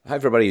Hi,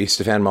 everybody.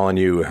 Stefan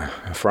Molyneux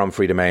from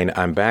Freedomain.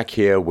 I'm back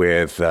here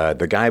with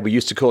the guy we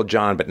used to call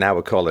John, but now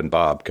we're calling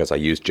Bob because I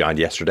used John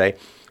yesterday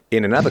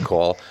in another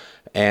call.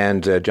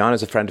 And John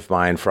is a friend of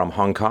mine from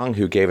Hong Kong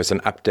who gave us an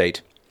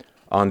update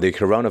on the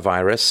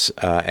coronavirus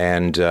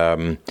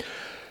and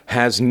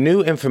has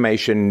new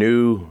information,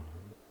 new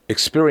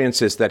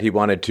experiences that he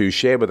wanted to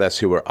share with us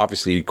who are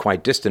obviously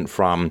quite distant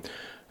from,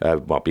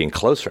 being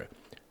closer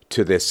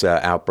to this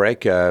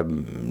outbreak.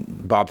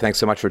 Bob, thanks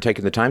so much for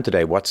taking the time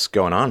today. What's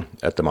going on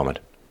at the moment?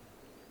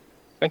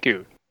 Thank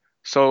you.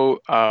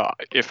 So,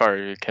 if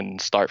I can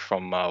start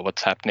from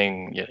what's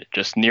happening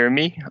just near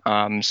me.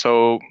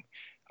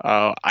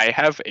 I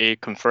have a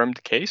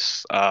confirmed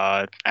case,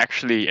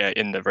 actually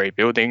in the very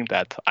building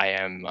that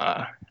I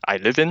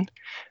live in.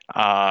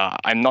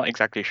 I'm not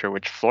exactly sure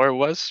which floor it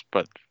was,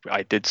 but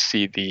I did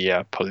see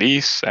the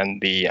police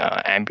and the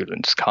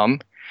ambulance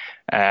come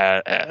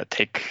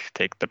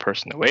take the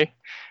person away.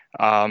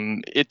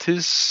 It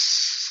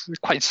is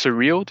quite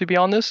surreal, to be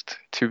honest,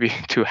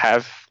 to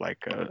have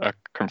like a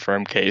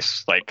confirmed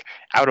case, like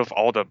out of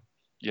all the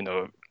you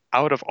know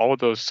out of all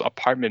those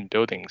apartment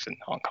buildings in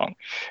Hong Kong,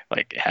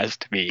 like it has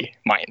to be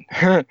mine.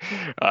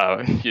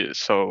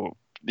 So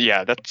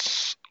yeah,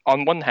 that's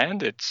on one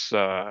hand, it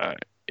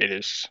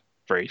is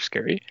very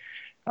scary.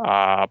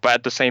 But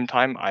at the same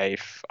time, I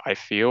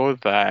feel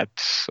that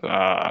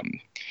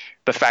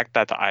the fact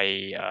that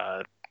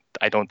I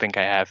don't think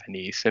I have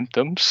any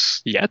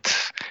symptoms yet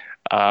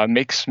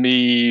makes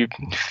me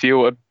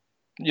feel a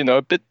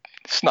bit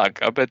snug,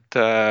 a bit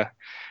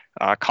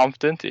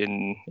confident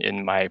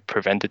in my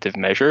preventative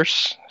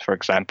measures. For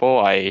example,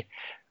 I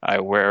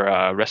wear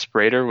a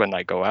respirator when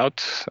I go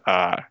out.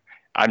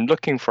 I'm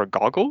looking for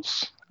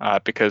goggles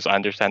because I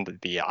understand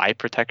that the eye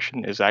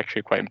protection is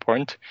actually quite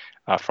important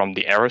from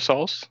the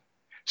aerosols.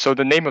 So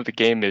the name of the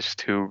game is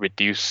to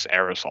reduce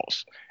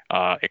aerosols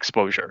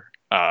exposure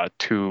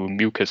to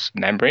mucous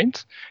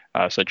membranes,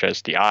 such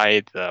as the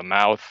eye, the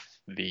mouth,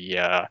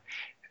 the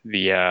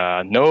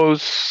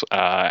nose,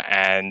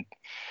 and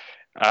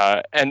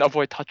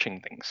avoid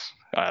touching things.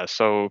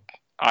 So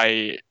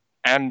I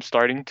am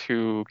starting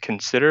to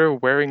consider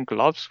wearing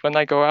gloves when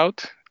I go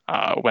out,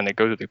 when I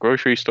go to the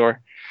grocery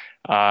store,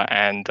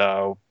 and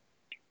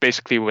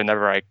basically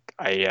whenever I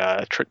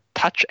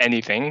touch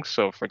anything.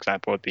 So, for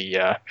example,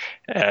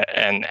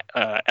 an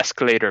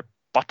escalator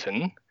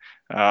button,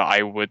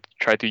 I would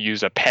try to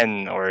use a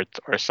pen or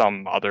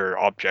some other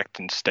object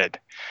instead.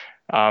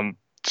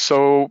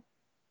 So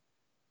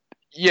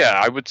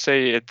yeah, I would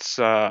say it's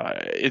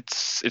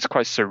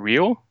quite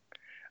surreal.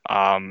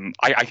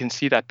 I can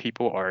see that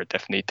people are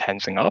definitely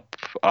tensing up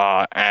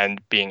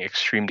and being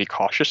extremely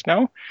cautious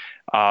now.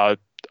 Uh,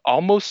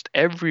 Almost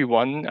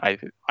everyone I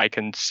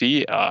can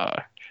see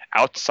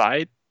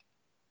outside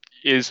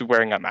is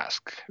wearing a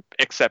mask,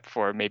 except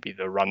for maybe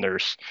the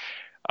runners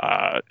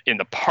in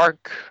the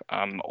park,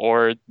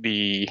 or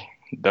the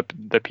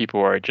people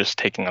who are just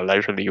taking a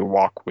leisurely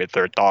walk with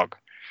their dog.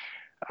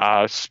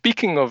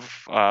 Speaking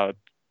of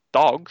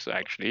dogs,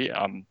 actually,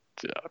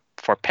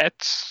 for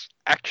pets,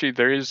 actually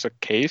there is a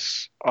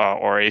case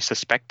or a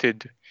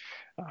suspected,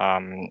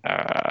 um,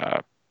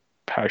 uh,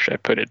 how should I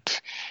put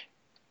it,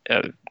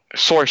 uh,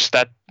 source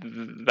that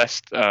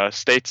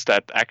states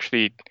that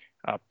actually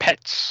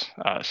pets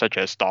such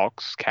as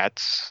dogs,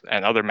 cats,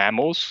 and other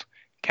mammals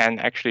can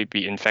actually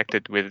be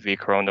infected with the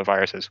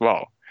coronavirus as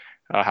well.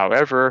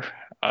 However,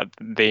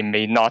 they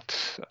may not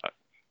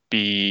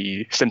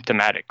be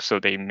symptomatic, so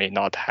they may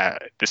not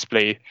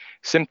display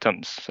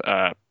symptoms.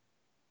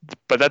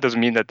 But that doesn't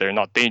mean that they're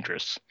not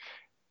dangerous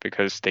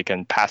because they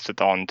can pass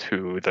it on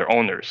to their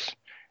owners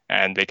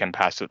and they can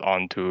pass it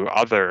on to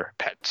other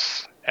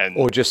pets and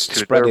Or just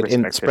to their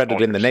respective spread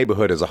it in the owners.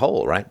 neighborhood as a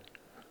whole, right?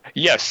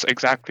 Yes,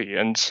 exactly.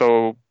 And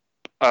so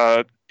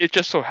it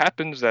just so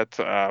happens that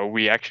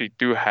we actually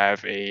do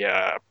have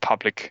a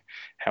public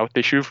health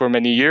issue for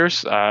many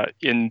years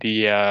in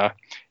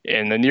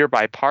a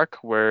nearby park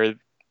where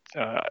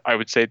I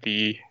would say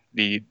the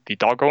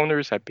dog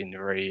owners have been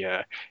very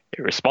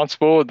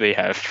irresponsible. They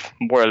have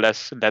more or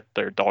less let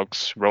their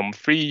dogs roam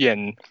free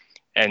and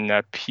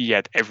pee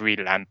at every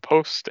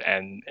lamppost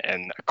and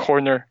a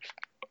corner,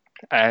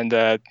 and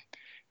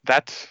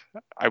that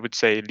I would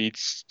say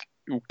leads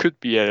could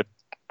be a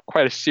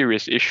quite a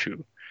serious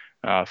issue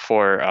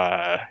for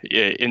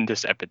in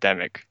this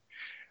epidemic.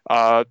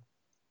 Uh,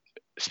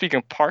 Speaking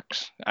of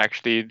parks,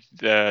 actually,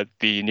 the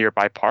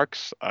nearby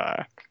parks,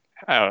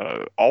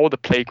 all the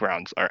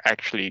playgrounds are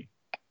actually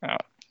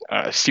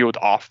uh, sealed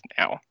off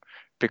now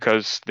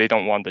because they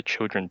don't want the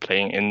children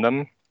playing in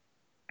them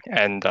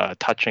and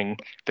touching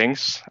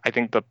things. I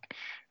think the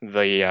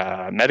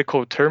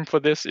medical term for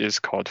this is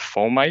called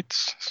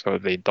fomites. So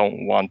they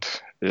don't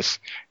want this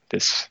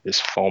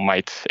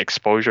fomite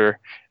exposure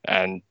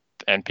and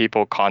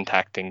people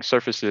contacting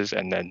surfaces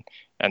and then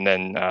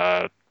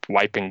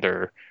wiping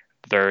their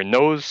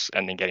nose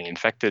and then getting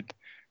infected.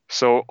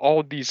 So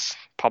all these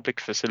public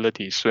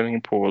facilities,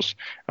 swimming pools,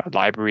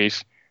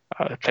 libraries,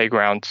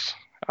 playgrounds,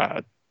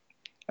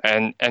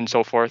 and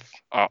so forth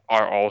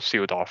are all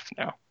sealed off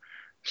now.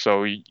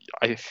 So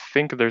I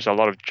think there's a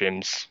lot of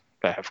gyms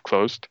that have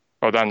closed.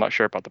 Although I'm not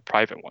sure about the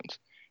private ones,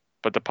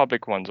 but the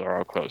public ones are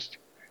all closed.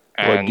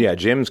 Well, And yeah,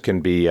 gyms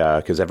can be,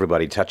 because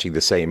everybody touching the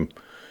same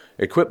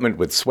equipment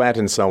with sweat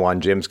and so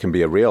on, gyms can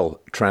be a real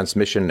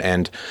transmission.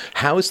 And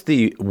how's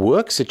the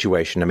work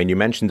situation? I mean, you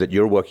mentioned that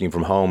you're working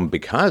from home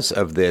because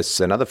of this.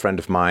 Another friend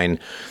of mine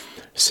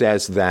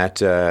says that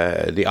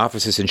the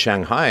offices in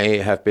Shanghai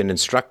have been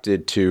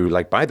instructed to,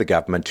 like by the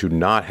government, to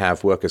not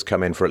have workers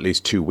come in for at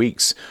least 2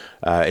 weeks.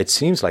 It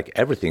seems like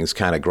everything's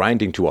kind of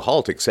grinding to a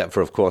halt, except for,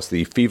 of course,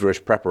 the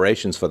feverish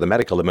preparations for the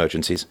medical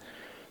emergencies.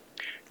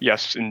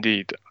 yes,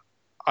 indeed.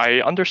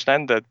 I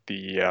understand that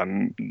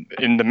in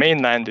the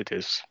mainland it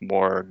is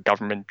more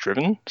government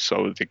driven,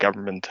 so the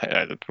government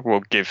will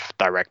give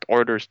direct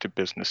orders to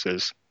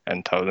businesses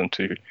and tell them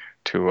to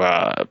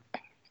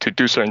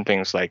do certain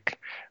things like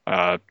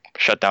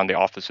shut down the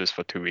offices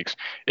for 2 weeks.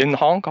 In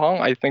Hong Kong,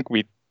 I think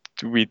we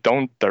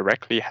don't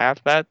directly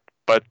have that,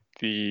 but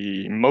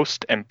the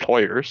most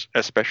employers,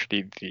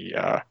 especially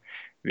the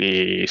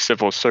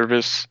civil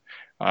service,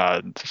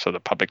 so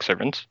the public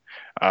servants,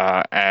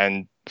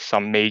 and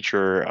some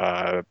major,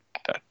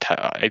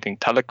 I think,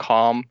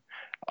 telecom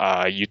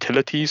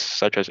utilities,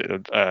 such as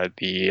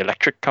the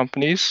electric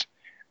companies,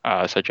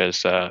 such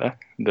as the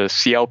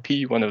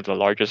CLP, one of the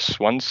largest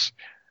ones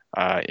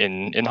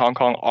in Hong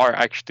Kong, are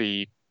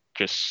actually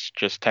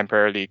just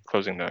temporarily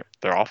closing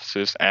their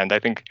offices. And I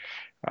think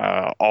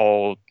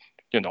all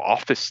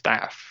office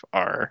staff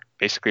are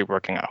basically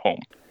working at home.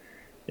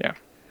 Yeah.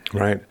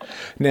 Right.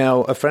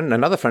 Now,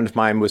 another friend of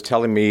mine was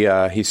telling me,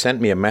 he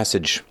sent me a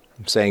message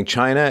saying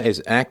China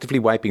is actively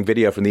wiping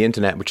video from the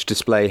internet which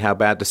display how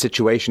bad the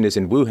situation is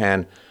in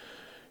Wuhan.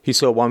 He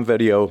saw one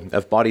video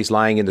of bodies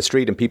lying in the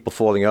street and people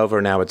falling over.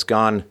 Now it's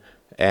gone.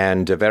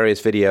 And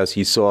various videos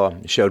he saw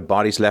showed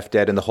bodies left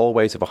dead in the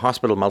hallways of a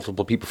hospital,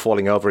 multiple people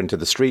falling over into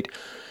the street,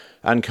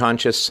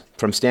 unconscious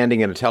from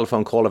standing in a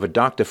telephone call of a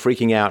doctor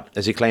freaking out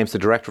as he claims the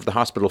director of the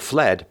hospital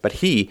fled, but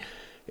he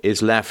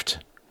is left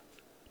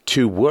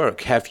to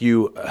work. Have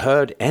you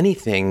heard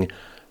anything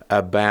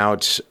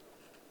about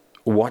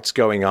what's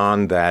going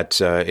on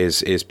that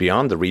is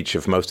beyond the reach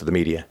of most of the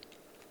media?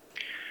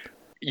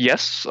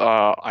 Yes,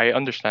 I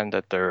understand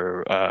that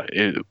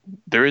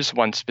there is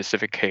one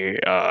specific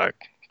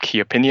key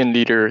opinion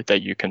leader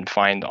that you can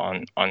find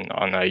on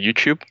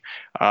YouTube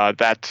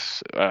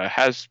that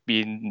has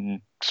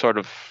been sort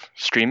of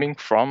streaming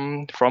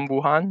from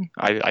Wuhan.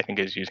 I think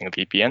is using a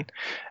VPN,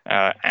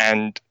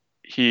 and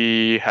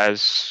he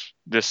has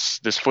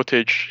this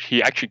footage.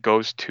 He actually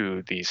goes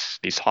to these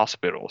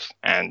hospitals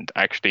and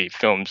actually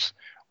films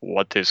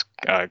what is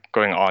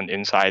going on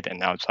inside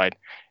and outside,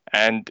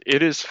 and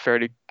it is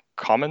fairly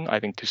common, I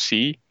think, to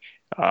see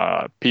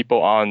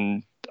people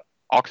on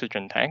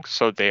oxygen tanks.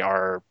 So they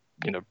are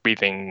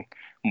breathing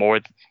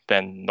more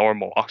than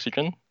normal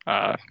oxygen.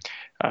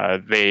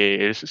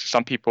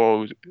 Some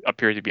people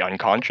appear to be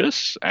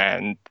unconscious,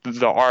 and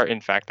there are in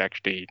fact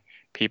actually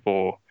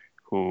people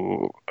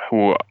who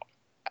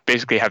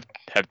basically have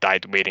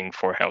died waiting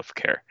for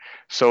healthcare.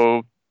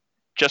 So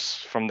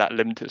just from that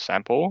limited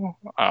sample,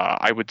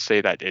 I would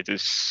say that it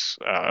is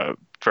a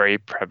very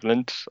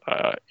prevalent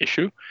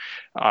issue.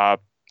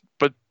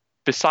 But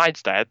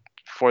besides that,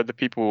 for the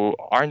people who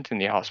aren't in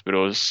the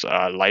hospitals,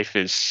 life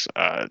is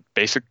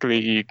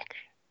basically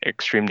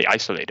extremely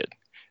isolated,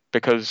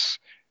 because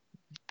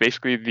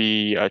basically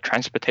the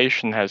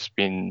transportation has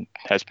been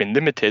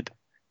limited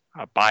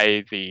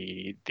by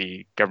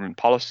the government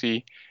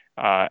policy,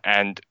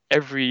 and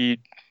every,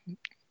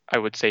 I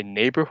would say,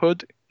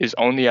 neighborhood is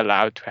only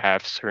allowed to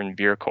have certain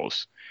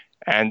vehicles,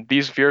 and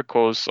these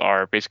vehicles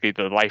are basically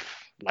the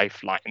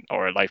lifeline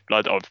or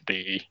lifeblood of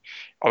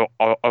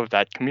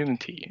that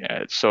community.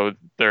 So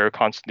they're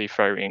constantly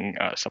ferrying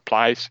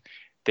supplies,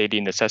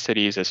 daily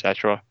necessities,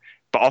 etc.,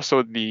 but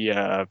also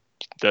the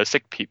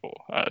sick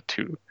people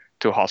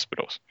to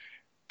hospitals.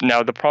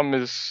 Now the problem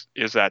is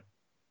that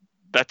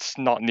that's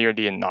not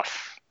nearly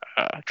enough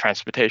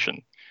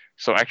transportation.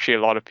 So actually,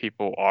 a lot of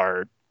people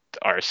are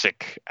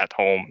sick at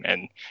home,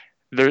 and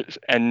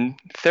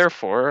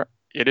therefore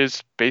it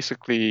is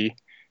basically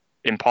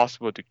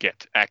impossible to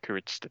get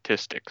accurate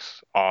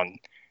statistics on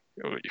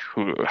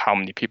how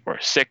many people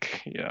are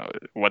sick,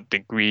 what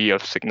degree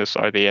of sickness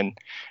are they in,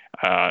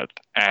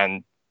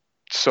 and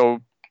so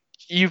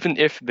even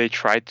if they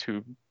try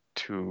to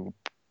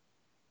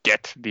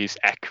get these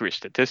accurate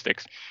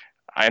statistics,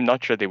 I'm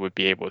not sure they would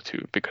be able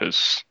to,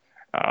 because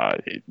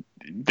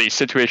the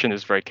situation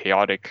is very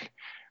chaotic.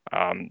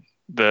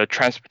 The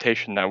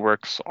transportation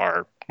networks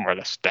are more or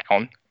less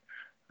down,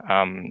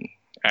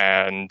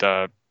 and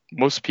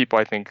most people,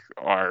 I think,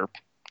 are,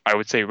 I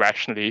would say,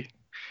 rationally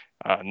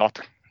not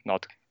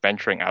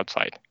venturing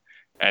outside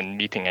and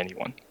meeting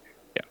anyone.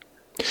 Yeah.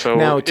 So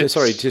now,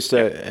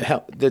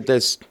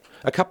 there's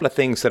a couple of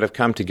things that have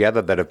come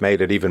together that have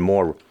made it even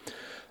more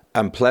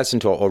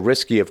unpleasant or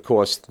risky, of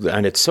course.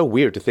 And it's so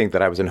weird to think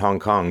that I was in Hong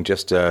Kong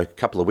just a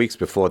couple of weeks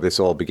before this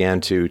all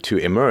began to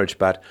emerge.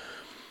 But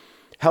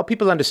Help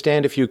people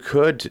understand, if you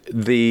could,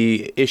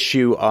 the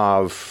issue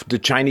of the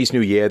Chinese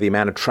New Year, the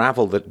amount of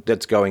travel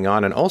that's going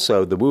on, and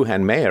also the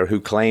Wuhan mayor who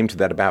claimed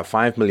that about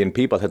 5 million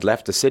people had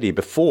left the city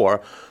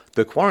before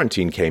the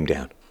quarantine came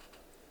down.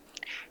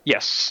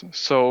 Yes.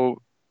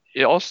 So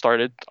it all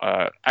started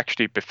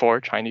actually before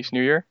Chinese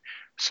New Year.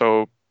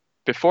 So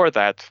before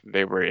that,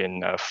 they were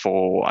in a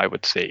full, I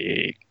would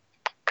say,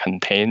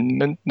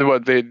 containment.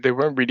 Well, they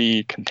weren't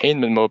really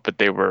containment mode, but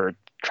they were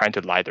trying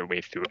to lie their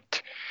way through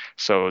it.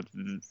 So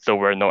there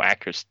were no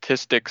accurate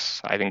statistics.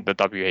 I think the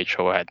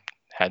WHO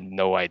had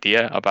no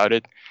idea about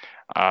it.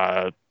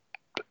 And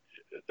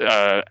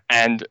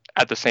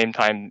at the same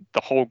time,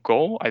 the whole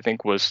goal, I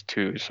think, was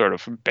to sort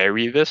of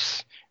bury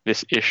this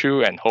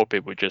issue and hope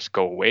it would just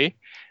go away.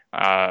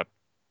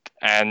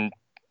 And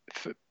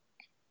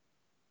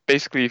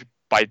basically,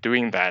 by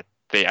doing that,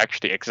 they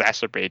actually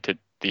exacerbated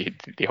the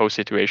whole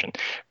situation.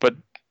 But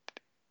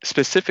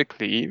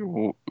specifically,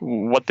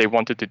 what they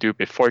wanted to do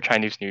before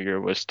Chinese New Year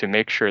was to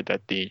make sure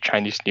that the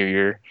Chinese New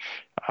Year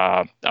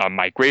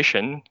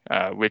migration,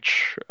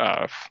 which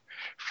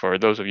for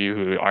those of you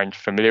who aren't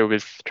familiar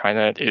with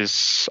China,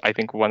 is, I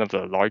think, one of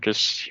the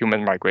largest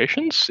human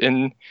migrations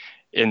in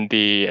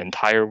the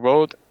entire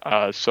world.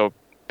 So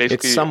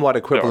basically, it's somewhat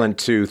equivalent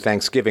to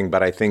Thanksgiving,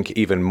 but I think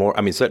even more.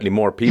 I mean, certainly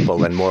more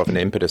people and more of an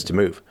impetus to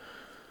move.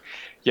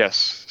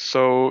 Yes.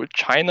 So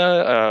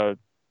China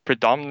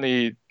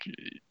predominantly,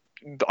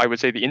 I would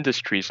say, the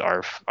industries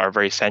are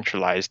very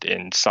centralized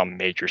in some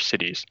major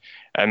cities,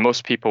 and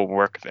most people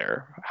work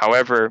there.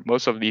 However,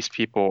 most of these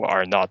people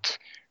are not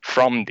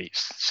from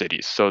these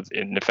cities, so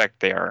in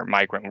effect, they are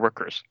migrant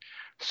workers.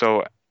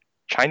 So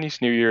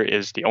Chinese New Year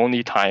is the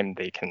only time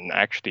they can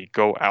actually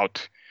go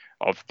out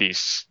of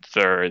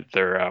their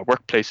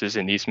workplaces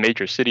in these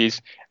major cities,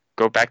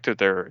 go back to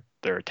their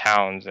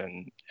towns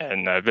and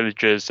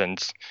villages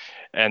and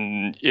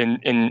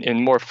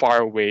in more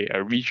faraway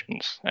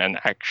regions, and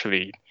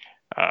actually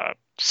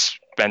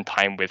spend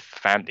time with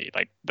family.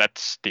 Like,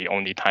 that's the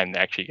only time they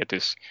actually get to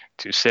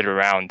sit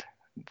around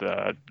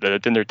the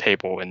dinner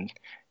table and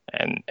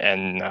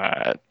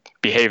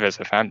behave as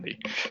a family.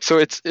 So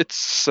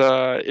it's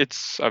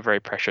a very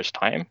precious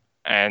time,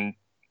 and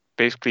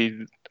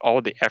basically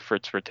all the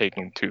efforts were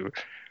taken to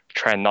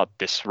try and not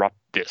disrupt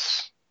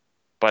this.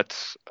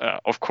 But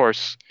of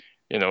course,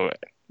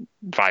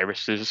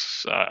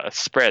 viruses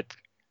spread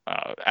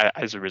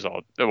as a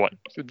result.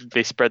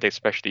 They spread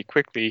especially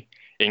quickly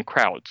in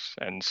crowds,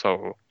 and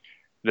so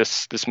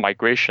this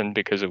migration,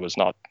 because it was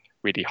not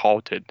really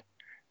halted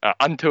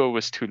until it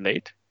was too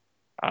late.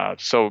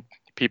 So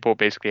people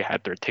basically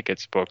had their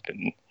tickets booked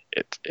and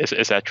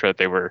etc.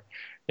 They were,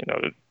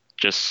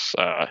 just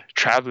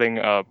traveling.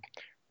 They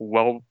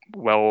were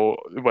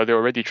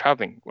already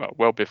traveling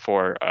well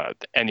before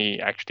any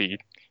actually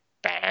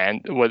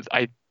banned.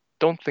 I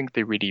don't think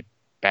they really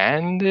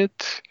banned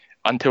it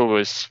until it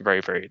was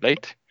very, very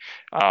late.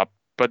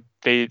 But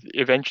they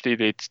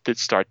did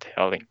start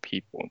telling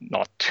people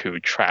not to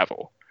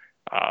travel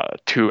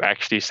to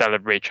actually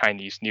celebrate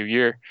Chinese New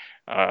Year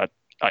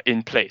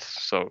in place.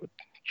 So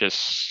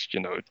just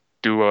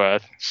do a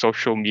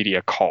social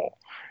media call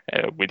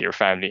with your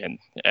family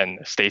and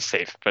stay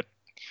safe. But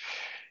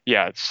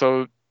yeah,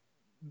 so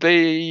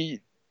they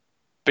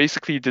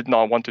basically did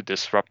not want to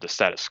disrupt the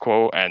status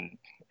quo and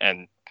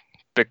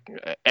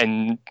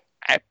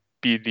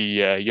be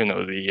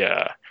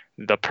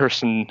the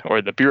person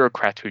or the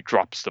bureaucrat who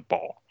drops the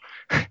ball.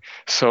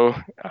 So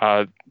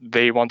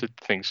they wanted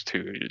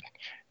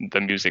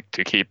the music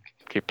to keep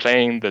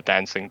playing, the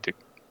dancing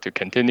to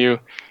continue.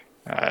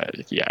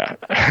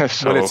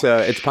 So, well,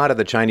 it's part of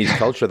the Chinese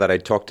culture that I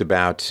talked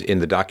about in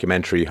the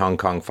documentary Hong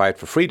Kong Fight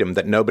for Freedom,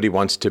 that nobody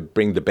wants to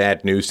bring the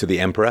bad news to the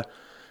emperor,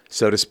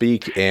 so to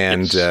speak.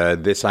 And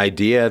this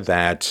idea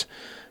that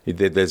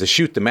there's a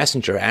shoot the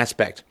messenger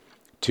aspect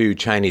to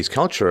Chinese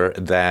culture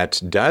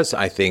that does,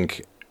 I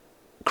think,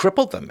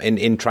 cripple them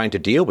in trying to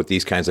deal with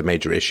these kinds of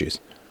major issues.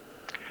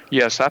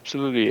 Yes,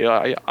 absolutely.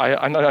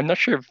 I'm not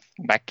sure if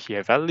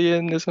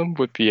Machiavellianism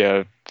would be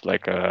a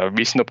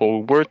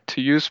reasonable word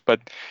to use,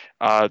 but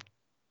I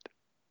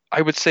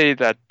would say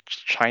that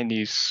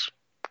Chinese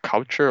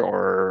culture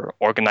or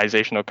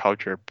organizational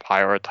culture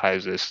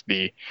prioritizes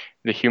the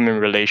human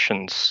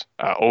relations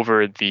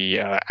over the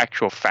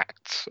actual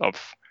facts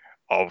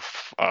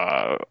of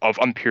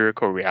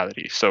empirical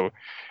reality. So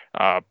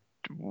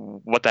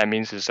what that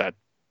means is that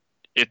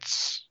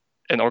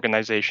an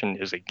organization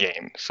is a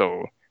game.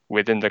 So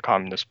within the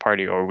Communist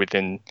Party or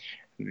within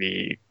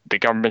the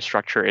government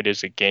structure, it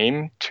is a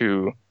game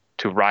to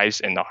rise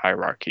in the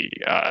hierarchy,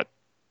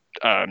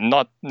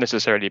 not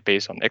necessarily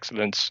based on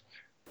excellence,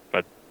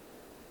 but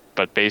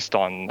based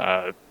on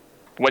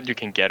what you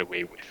can get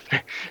away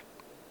with,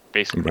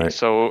 basically. Right.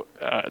 So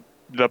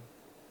the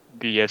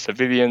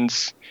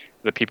civilians,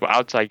 the people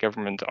outside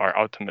government, are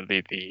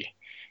ultimately the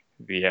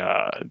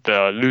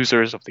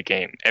losers of the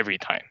game every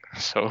time.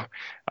 So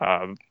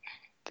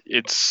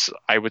it's,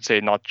 I would say,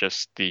 not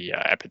just the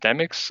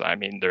epidemics. I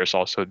mean, there's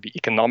also the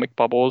economic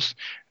bubbles.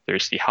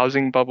 There's the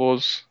housing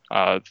bubbles.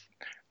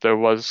 There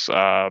was,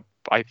 I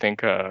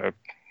think,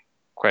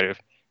 it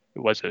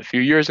was a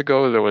few years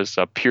ago. There was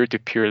a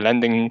peer-to-peer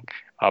lending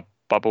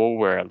bubble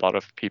where a lot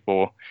of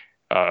people,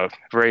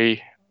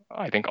 very,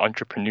 I think,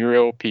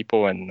 entrepreneurial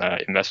people and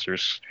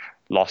investors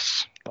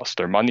lost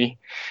their money.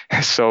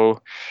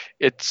 So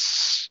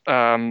it's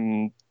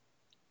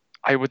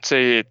I would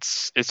say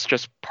it's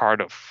just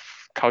part of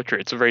culture.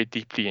 It's very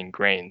deeply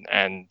ingrained,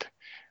 and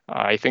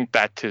I think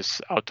that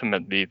is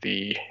ultimately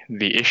the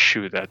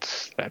issue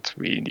that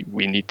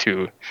we need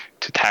to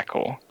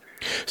tackle.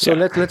 So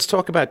let's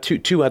talk about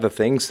two other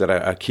things that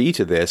are key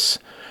to this.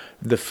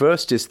 The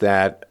first is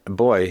that,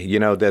 boy,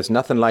 there's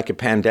nothing like a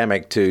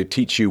pandemic to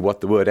teach you what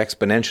the word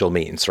exponential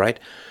means, right?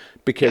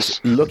 Because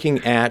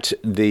looking at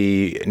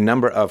the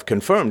number of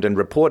confirmed and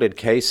reported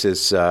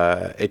cases,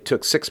 it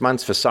took 6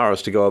 months for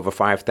SARS to go over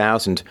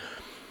 5,000,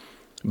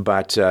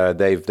 but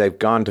they've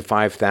gone to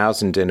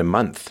 5,000 in a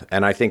month,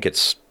 and I think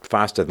it's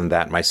faster than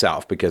that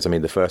myself, because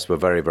the first were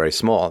very, very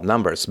small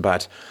numbers.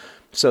 But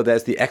so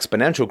there's the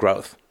exponential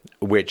growth,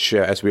 which,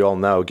 as we all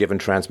know, given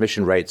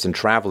transmission rates and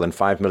travel and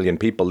 5 million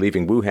people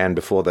leaving Wuhan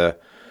before the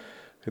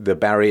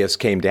barriers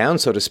came down,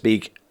 so to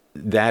speak,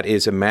 that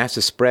is a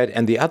massive spread.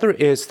 And the other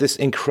is this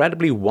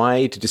incredibly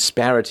wide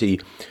disparity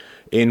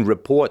in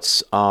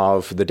reports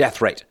of the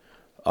death rate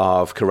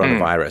of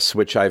coronavirus,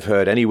 which I've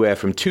heard anywhere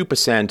from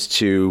 2%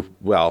 to,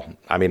 well,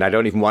 I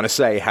don't even want to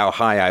say how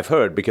high I've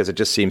heard because it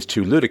just seems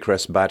too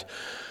ludicrous. But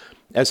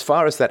as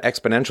far as that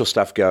exponential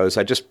stuff goes,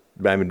 I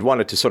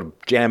wanted to sort of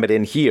jam it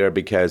in here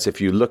because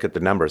if you look at the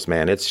numbers,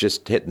 man, it's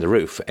just hitting the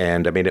roof.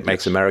 And it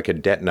makes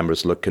American debt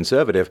numbers look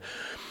conservative.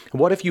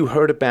 What have you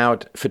heard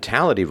about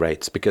fatality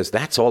rates? Because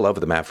that's all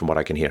over the map from what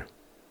I can hear.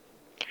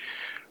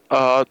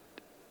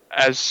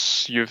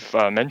 As you've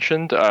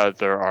mentioned,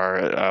 there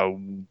are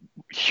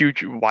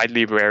huge,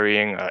 widely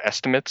varying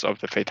estimates of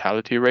the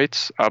fatality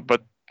rates.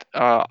 But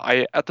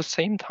at the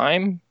same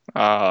time,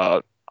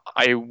 I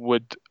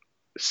would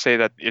say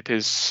that it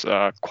is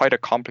quite a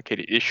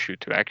complicated issue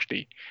to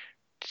actually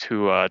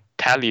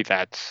tally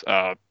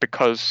that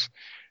because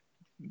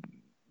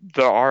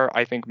there are,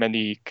 I think,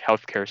 many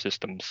healthcare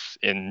systems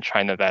in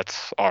China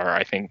that are,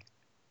 I think,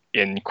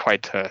 in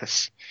quite a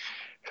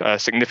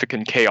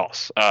significant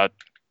chaos.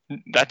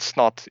 That's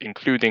not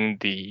including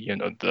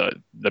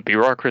the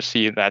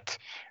bureaucracy that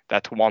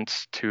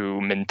wants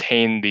to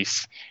maintain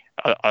these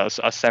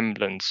a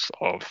semblance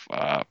of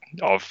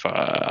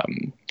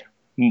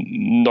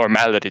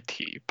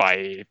normality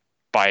by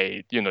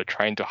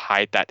trying to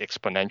hide that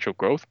exponential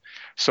growth.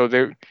 So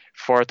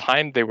for a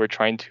time they were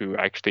trying to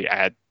actually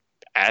add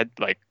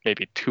like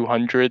maybe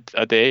 200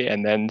 a day,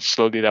 and then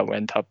slowly that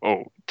went up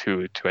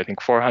to I think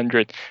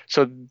 400.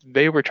 So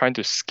they were trying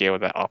to scale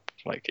that up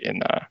like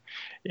in a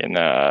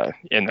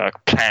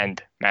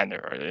planned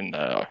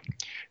manner,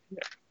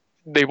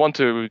 they want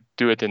to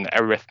do it in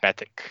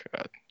arithmetic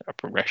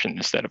progression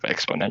instead of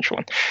exponential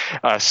one.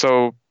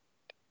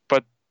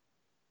 But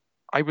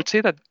I would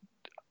say that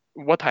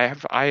what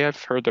I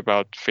have heard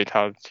about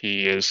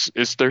fatality is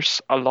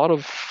there's a lot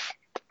of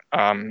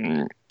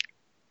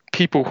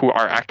people who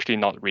are actually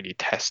not really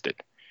tested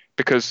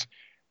because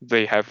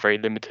they have very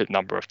limited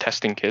number of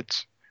testing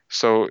kits.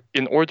 So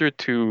in order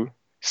to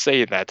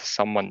say that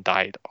someone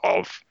died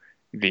of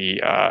the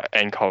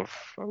nCoV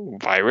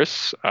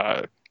virus,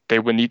 they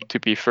would need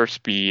to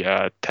first be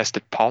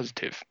tested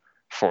positive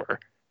for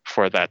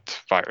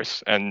that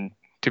virus. And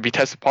to be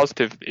tested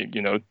positive,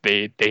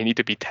 they need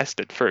to be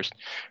tested first.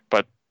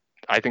 But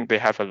I think they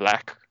have a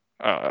lack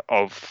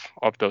of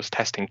those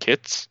testing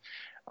kits,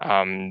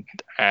 and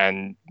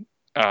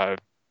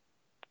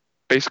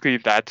basically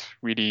that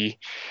really,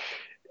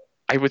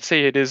 I would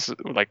say it is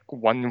like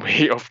one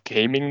way of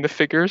gaming the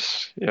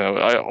figures.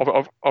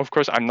 Of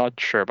course, I'm not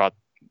sure about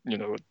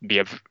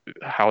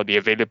how the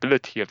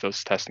availability of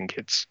those testing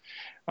kits,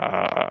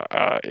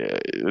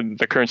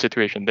 the current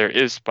situation there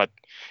is, but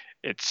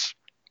it's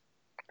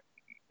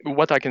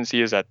what I can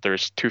see is that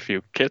there's too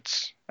few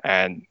kits,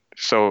 and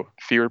so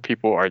fewer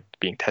people are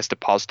being tested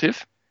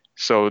positive.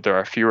 So there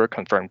are fewer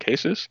confirmed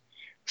cases.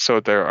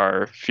 So there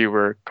are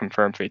fewer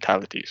confirmed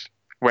fatalities.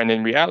 When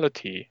in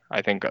reality,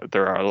 I think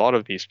there are a lot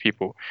of these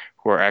people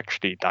who are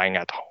actually dying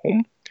at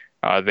home.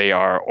 They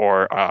are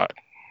or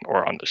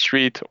on the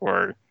street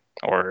or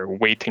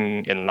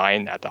waiting in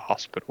line at the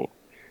hospital,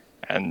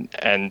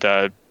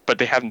 but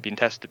they haven't been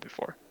tested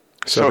before.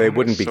 So they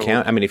wouldn't be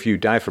counted. If you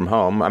die from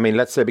home,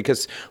 let's say,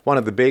 because one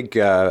of the big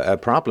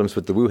problems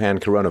with the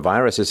Wuhan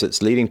coronavirus is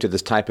it's leading to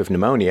this type of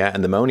pneumonia.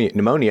 And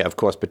pneumonia, of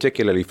course,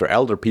 particularly for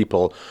elder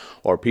people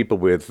or people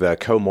with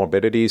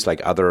comorbidities like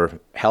other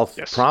health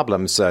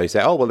problems, you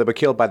say, oh, well, they were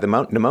killed by the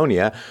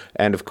pneumonia.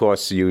 And, of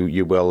course,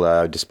 you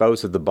will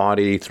dispose of the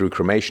body through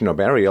cremation or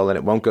burial, and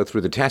it won't go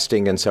through the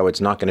testing. And so it's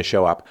not going to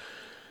show up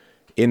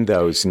in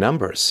those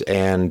numbers.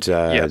 And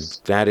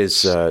that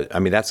is,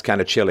 that's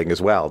kind of chilling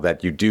as well,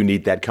 that you do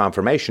need that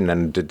confirmation,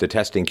 and the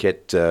testing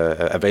kit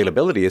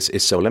availability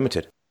is so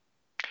limited.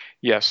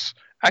 Yes.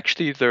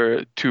 Actually,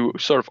 to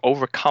sort of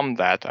overcome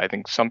that, I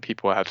think some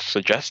people have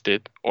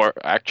suggested,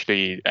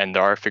 and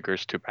there are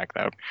figures to back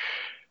that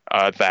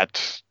up,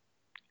 that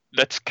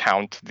let's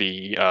count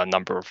the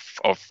number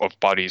of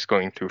bodies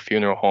going through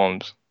funeral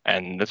homes,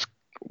 and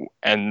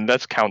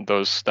let's count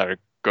those that are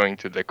going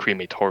to the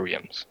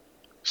crematoriums.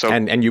 So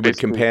And you would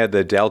basically, compare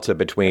the delta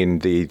between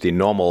the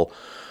normal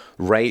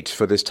rate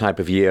for this type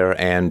of year,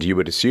 and you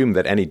would assume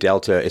that any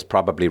delta is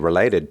probably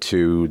related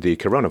to the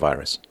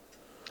coronavirus.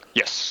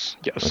 yes,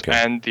 Okay.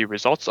 and the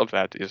results of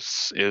that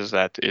is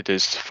that it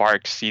is far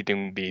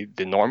exceeding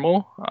the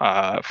normal.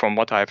 From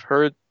what I've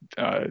heard,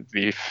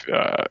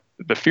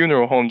 the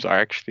funeral homes are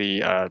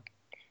actually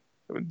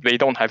they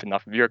don't have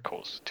enough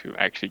vehicles to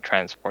actually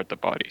transport the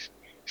bodies,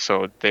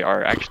 so they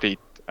are actually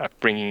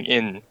bringing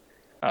in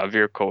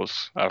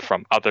vehicles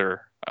from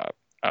other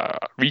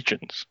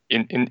regions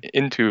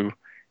into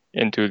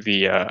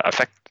the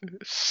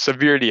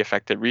severely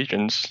affected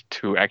regions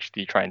to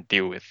actually try and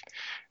deal with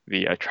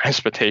the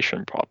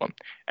transportation problem.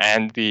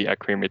 And the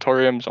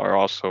crematoriums are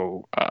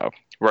also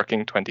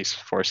working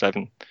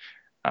 24/7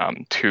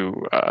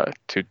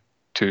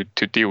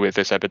 to deal with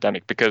this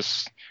epidemic,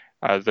 because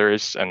there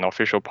is an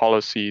official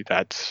policy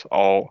that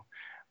all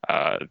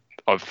uh,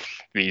 of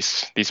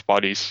these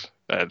bodies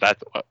that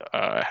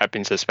have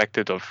been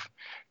suspected of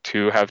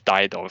to have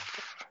died of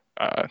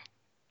uh,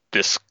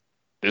 this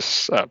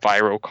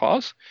viral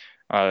cause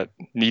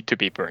need to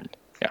be burned.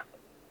 Yeah.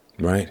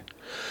 Right.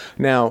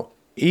 Now,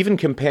 even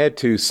compared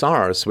to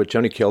SARS, which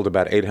only killed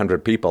about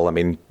 800 people, I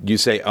mean, you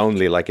say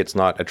only like it's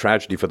not a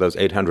tragedy for those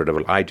 800.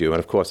 Well, I do, and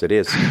of course it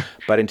is.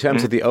 But in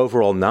terms of the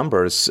overall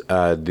numbers,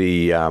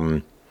 the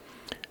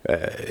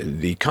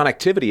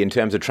connectivity in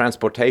terms of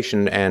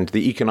transportation and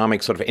the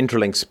economic sort of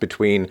interlinks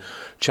between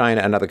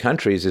China and other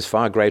countries is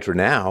far greater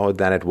now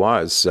than it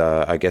was,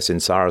 I guess, in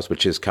SARS,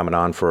 which is coming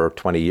on for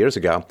 20 years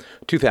ago,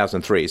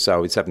 2003,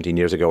 so 17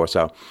 years ago or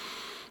so.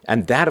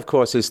 And that, of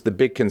course, is the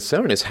big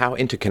concern, is how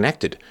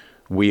interconnected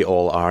we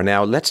all are.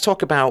 Now, let's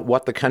talk about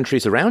what the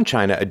countries around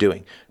China are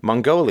doing.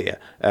 Mongolia,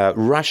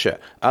 Russia,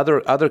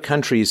 other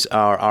countries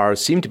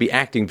seem to be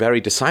acting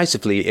very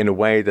decisively in a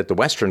way that the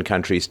Western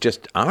countries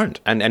just aren't,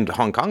 and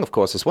Hong Kong, of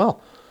course, as well.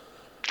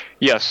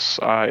 Yes,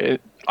 I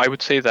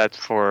would say that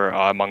for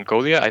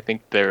Mongolia, I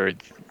think they're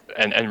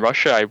and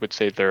Russia, I would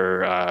say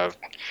they're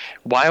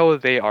while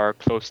they are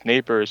close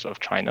neighbors of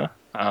China,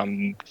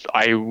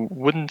 I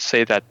wouldn't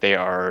say that they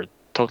are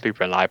totally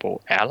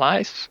reliable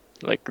allies.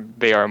 Like,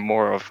 they are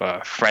more of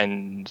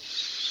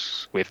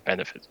friends with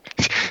benefits,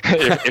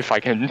 if I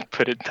can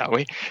put it that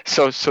way.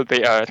 So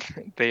they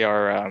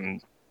are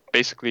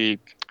basically,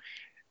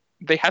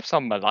 they have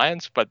some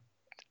alliance, but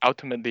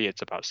ultimately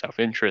it's about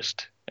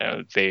self-interest.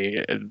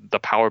 The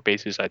power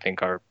bases, I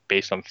think, are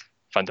based on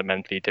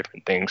fundamentally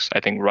different things.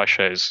 I think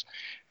Russia is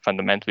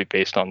fundamentally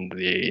based on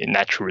the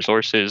natural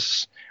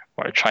resources,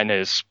 or China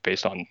is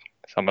based on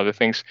some other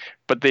things.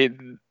 But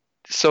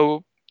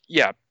so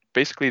yeah,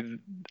 basically,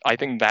 I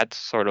think that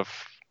sort of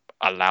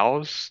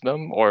allows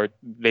them, or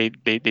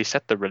they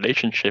set the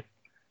relationship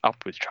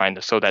up with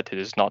China so that it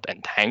is not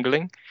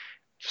entangling,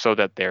 so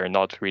that they're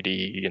not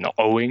really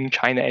owing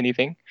China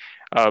anything.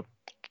 Uh,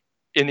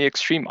 in the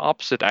extreme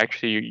opposite,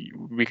 actually,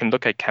 we can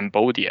look at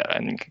Cambodia,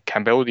 and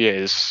Cambodia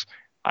is,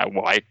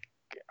 well,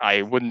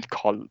 I wouldn't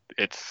call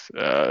it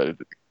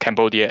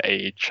Cambodia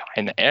a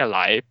China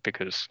ally,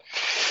 because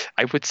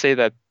I would say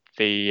that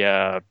they,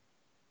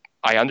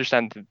 I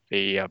understand that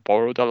they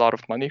borrowed a lot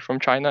of money from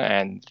China,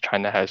 and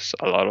China has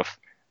a lot of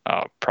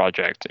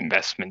project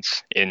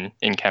investments in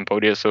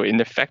Cambodia. So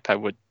in effect, I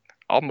would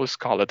almost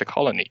call it a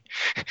colony.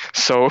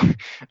 So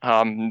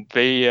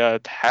they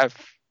have,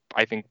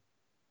 I think,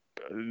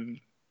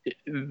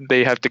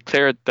 they have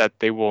declared that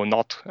they will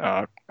not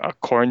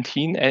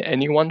quarantine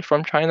anyone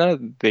from China.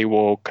 They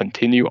will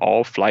continue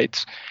all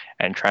flights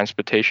and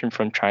transportation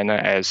from China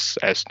as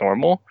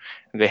normal.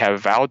 They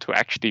have vowed to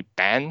actually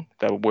ban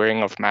the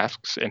wearing of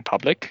masks in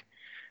public,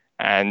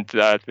 and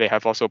they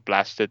have also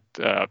blasted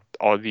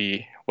all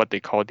the what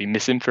they call the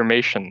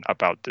misinformation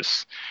about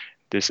this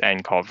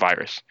nCoV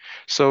virus.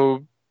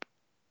 So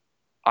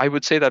I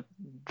would say that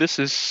this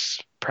is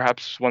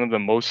perhaps one of the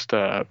most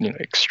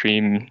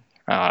extreme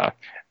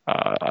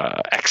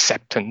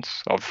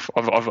acceptance of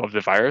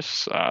the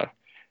virus,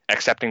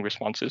 accepting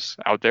responses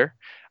out there.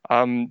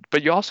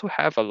 But you also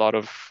have a lot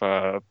of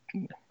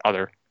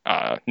other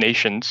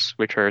nations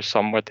which are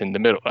somewhat in the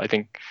middle. I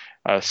think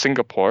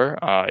Singapore,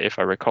 if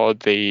I recall,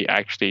 they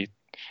actually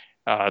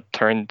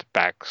turned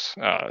back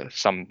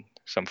some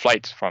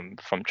flights from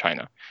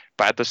China,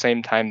 but at the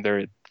same time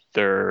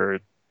they're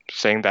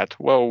saying that,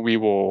 well, we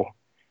will,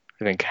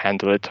 I think,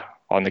 handle it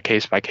on a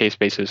case by case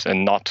basis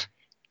and not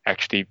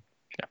actually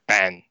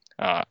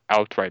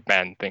outright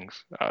ban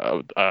things,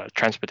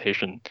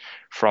 transportation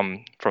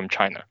from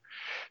China.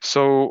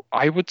 So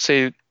I would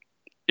say,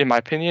 in my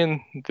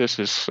opinion, this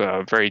is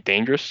very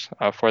dangerous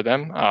for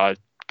them,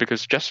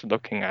 because just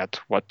looking at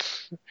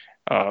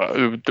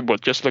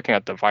just looking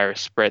at the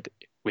virus spread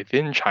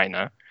within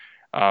China,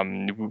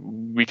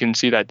 we can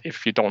see that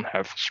if you don't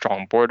have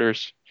strong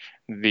borders,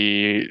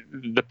 the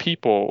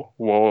people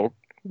will,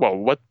 well,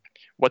 what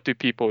do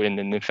people in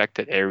an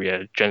infected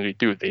area generally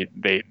do?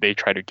 They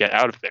try to get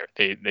out of there.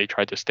 They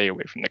try to stay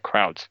away from the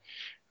crowds.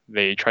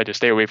 they try to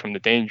stay away from the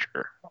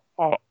danger.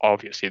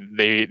 Obviously,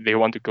 they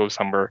want to go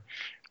somewhere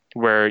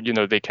where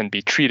they can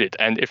be treated,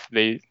 and if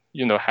they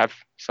have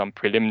some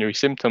preliminary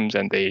symptoms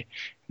and they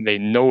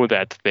know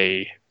that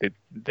they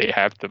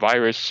have the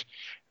virus,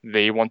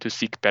 they want to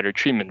seek better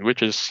treatment,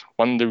 which is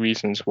one of the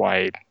reasons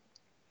why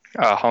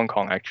Hong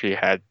Kong actually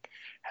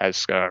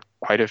has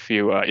quite a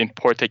few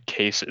imported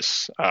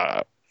cases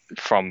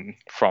from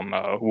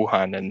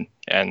Wuhan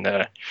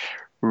and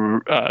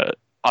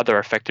other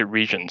affected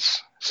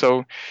regions.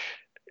 So,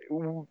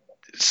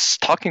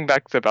 talking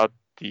back about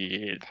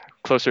the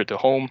closer to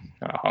home,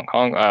 Hong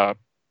Kong.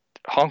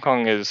 Hong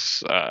Kong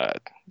is,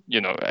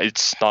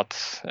 it's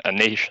not a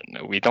nation.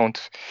 We don't.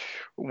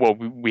 Well,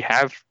 we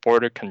have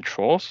border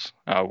controls.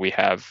 We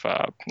have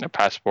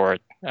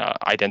passport,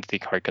 identity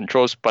card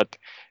controls, but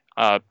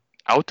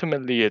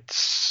ultimately,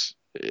 it's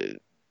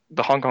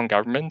the Hong Kong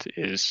government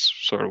is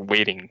sort of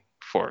waiting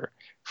for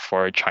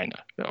China,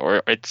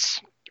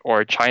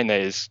 or China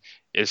is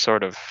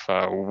sort of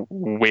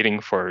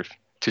waiting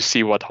to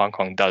see what Hong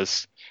Kong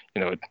does,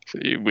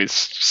 with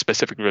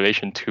specific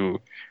relation to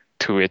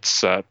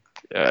its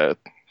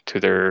to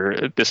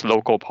this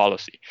local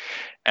policy,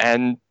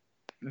 and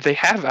they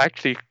have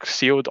actually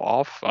sealed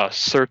off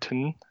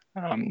certain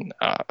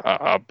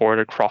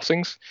border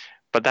crossings,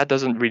 but that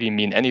doesn't really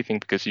mean anything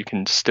because you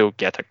can still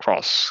get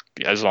across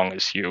as long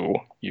as you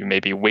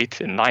maybe wait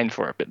in line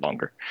for a bit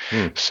longer.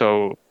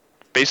 So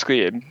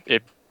basically,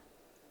 it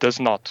does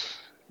not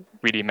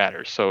really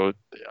matter. So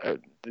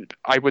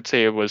I would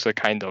say it was a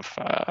kind of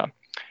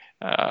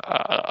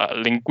a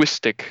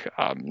linguistic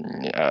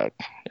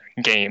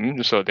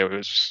game. So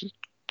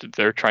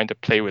they're trying to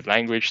play with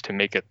language to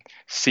make it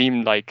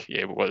seem like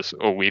it was,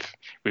 we've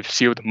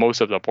sealed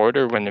most of the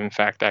border, when in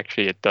fact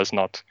actually it does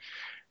not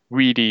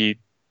really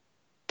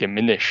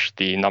diminish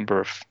the number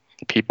of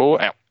people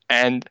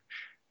and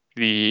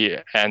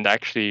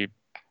actually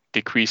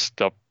decrease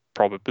the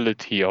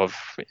probability of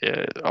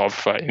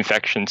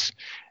infections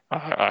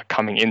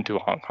coming into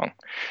Hong Kong.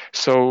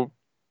 So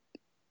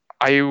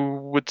I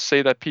would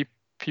say that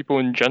people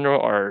in general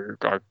are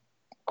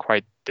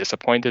quite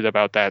disappointed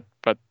about that,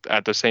 but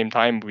at the same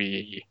time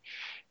we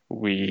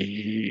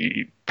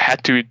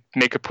had to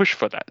make a push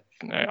for that.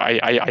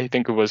 I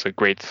think it was a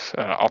great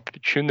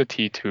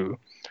opportunity to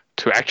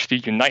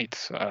actually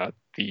unite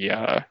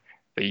the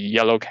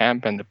yellow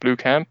camp and the blue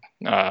camp.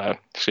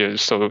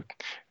 So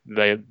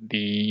the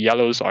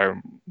yellows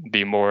are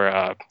the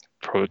more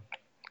pro.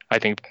 I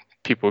think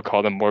people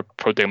call them more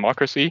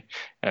pro-democracy,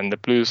 and the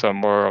blues are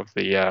more of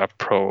the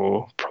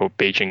pro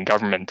Beijing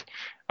government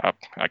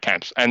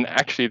camps. And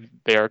actually,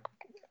 they are,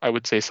 I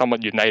would say,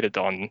 somewhat united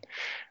on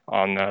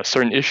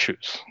certain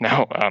issues.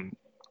 Now,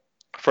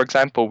 for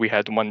example, we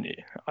had one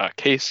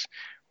case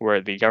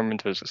where the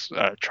government was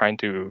trying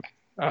to,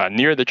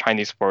 near the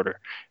Chinese border,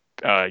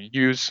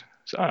 use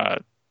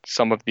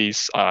some of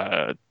these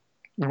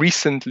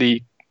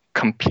recently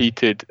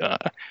completed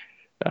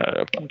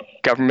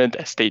government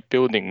estate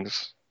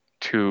buildings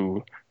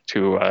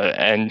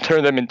and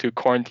turn them into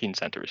quarantine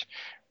centers.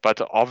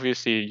 But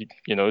obviously,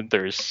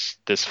 there's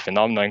this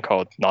phenomenon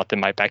called "not in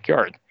my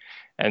backyard,"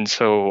 and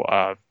so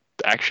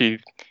actually,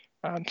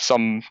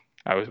 some,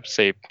 I would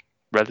say,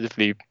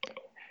 relatively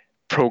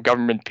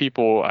pro-government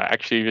people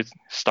actually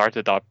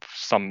started up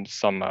some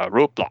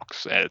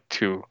roadblocks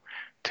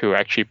to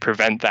actually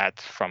prevent that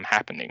from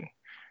happening.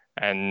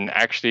 And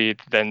actually,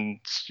 then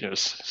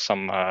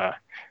some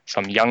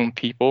young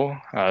people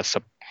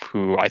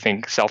who I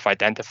think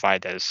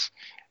self-identified as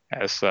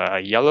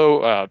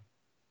yellow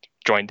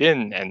joined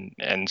in,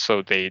 and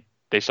so they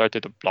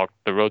started to block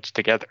the roads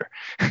together.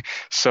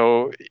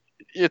 So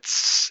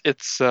it's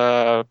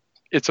a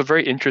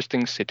very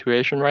interesting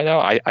situation right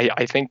now.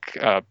 I think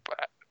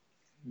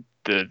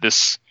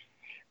this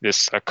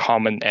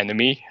common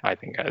enemy, I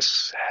think,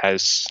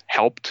 has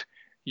helped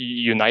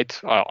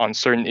unite on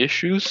certain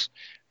issues,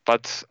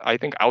 but I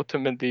think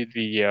ultimately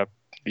the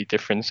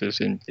differences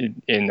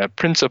in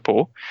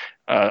principle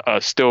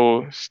are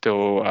still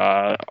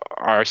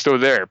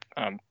there,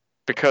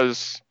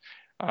 because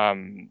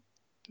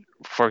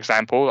for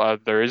example,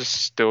 there is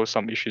still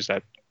some issues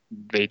that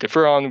they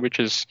differ on, which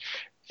is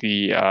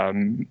the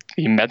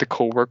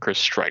medical workers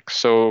strike.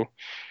 So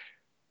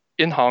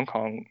in Hong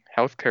Kong,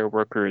 healthcare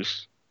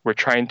workers were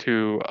trying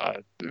to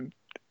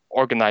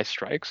organize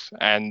strikes,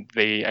 and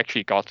they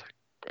actually got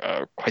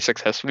quite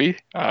successfully.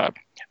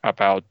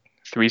 About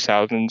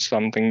 3,000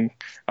 something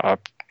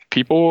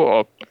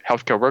people,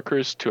 healthcare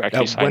workers, to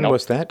actually sign up. When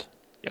was that?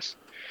 Yes.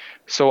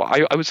 So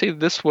I would say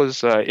this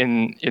was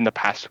in the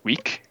past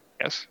week.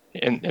 Yes,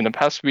 in the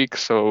past week.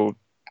 So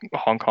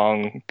Hong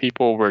Kong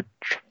people were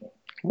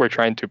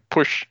trying to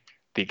push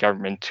the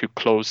government to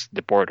close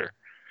the border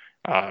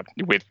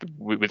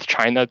with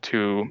China,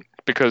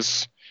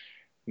 because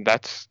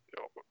that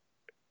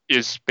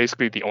is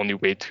basically the only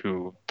way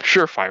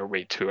surefire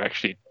way to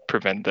actually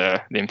prevent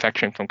the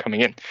infection from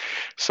coming in.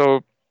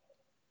 So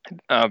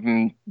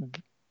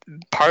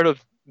part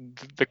of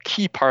the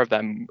key part of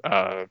that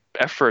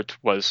effort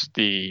was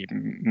the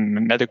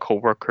medical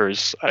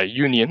workers'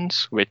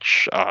 unions,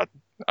 which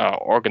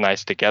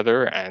organized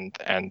together and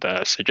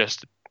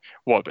suggested,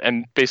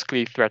 and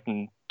basically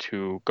threatened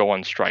to go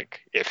on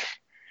strike if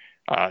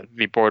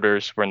the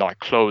borders were not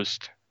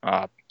closed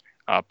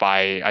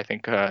by, I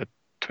think,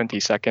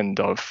 22nd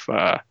of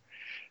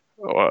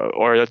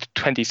or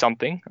 20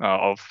 something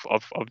of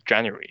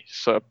January.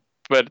 So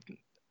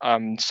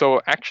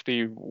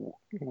actually,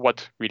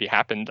 what really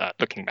happened,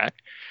 looking back,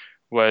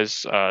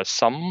 was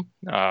some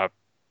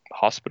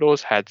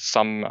hospitals had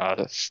some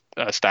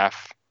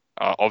staff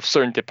of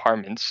certain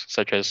departments,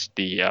 such as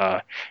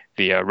the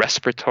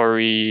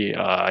respiratory,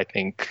 I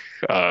think,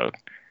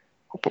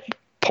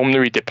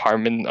 pulmonary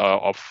department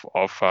of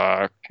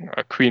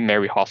Queen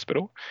Mary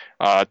Hospital.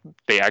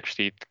 They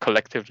actually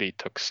collectively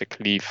took sick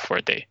leave for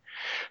a day.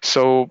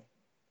 So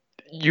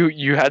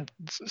you had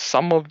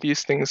some of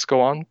these things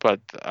go on, but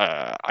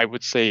I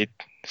would say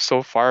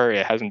so far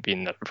it hasn't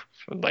been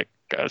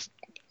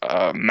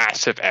a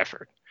massive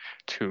effort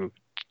to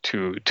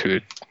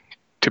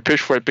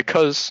push for it,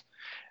 because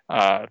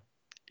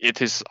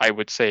it is, I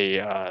would say,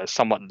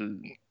 somewhat.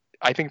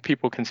 I think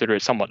people consider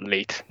it somewhat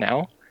late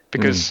now,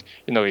 because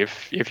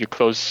if you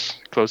close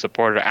the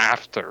border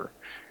after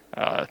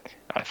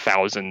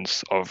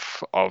thousands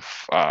of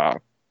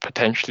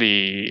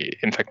potentially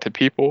infected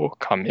people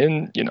come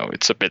in,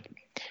 it's a bit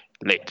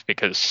late,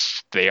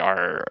 because they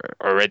are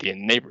already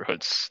in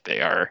neighborhoods. They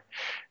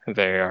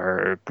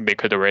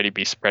could already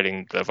be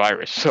spreading the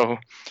virus.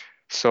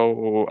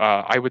 So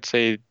I would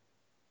say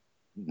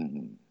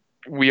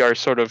we are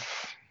sort of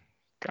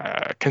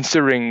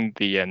considering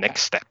the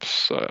next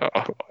steps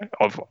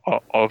of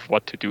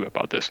what to do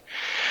about this.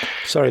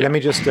 Sorry, let me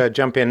just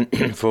jump in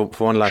for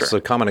one last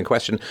comment and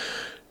question.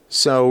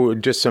 So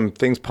just some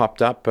things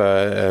popped up.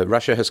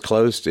 Russia has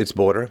closed its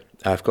border.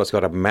 Of course,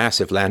 got a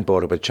massive land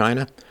border with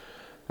China.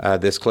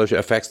 This closure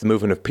affects the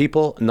movement of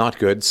people, not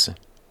goods.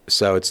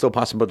 So it's still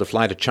possible to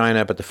fly to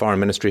China, but the foreign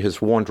ministry has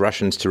warned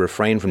Russians to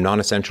refrain from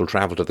non-essential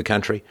travel to the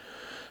country.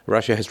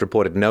 Russia has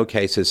reported no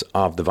cases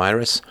of the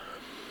virus.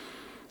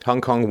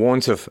 Hong Kong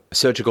warns of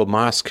surgical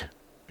mask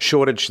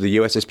shortage. The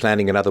U.S. is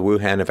planning another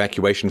Wuhan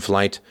evacuation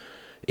flight.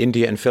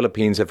 India and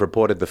Philippines have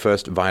reported the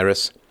first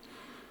virus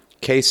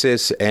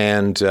cases.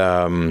 And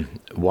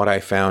what I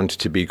found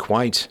to be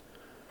quite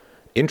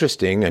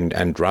interesting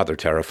and rather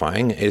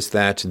terrifying is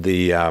that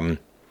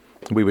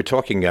we were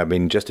talking,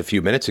 just a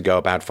few minutes ago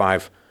about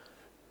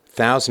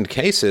 5,000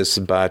 cases,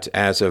 but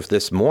as of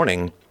this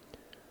morning,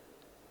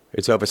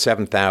 it's over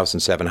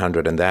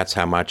 7,700, and that's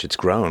how much it's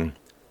grown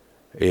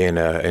in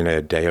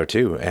a day or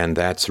two, and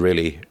that's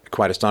really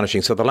quite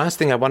astonishing. So the last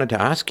thing I wanted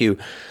to ask you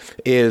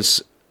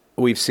is,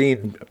 we've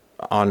seen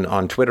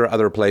on Twitter,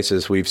 other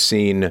places, we've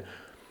seen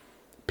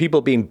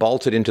people being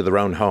bolted into their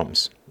own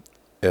homes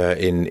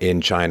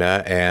in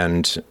China,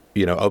 and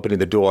opening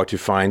the door to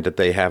find that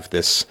they have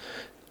this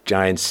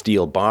giant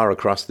steel bar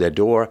across their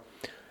door.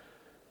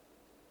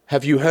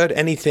 Have you heard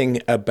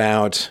anything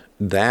about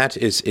that?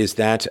 Is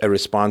that a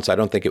response? I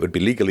don't think it would be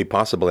legally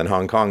possible in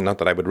Hong Kong. Not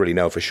that I would really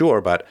know for sure,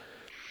 but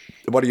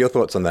what are your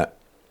thoughts on that?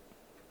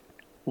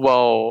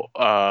 Well,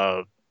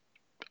 I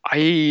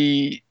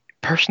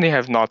personally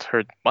have not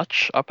heard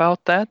much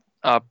about that,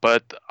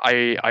 but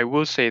I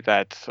will say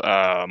that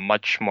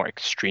much more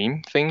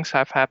extreme things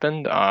have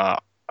happened. I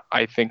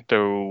think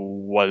there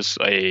was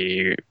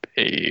a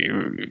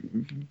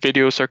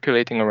video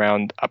circulating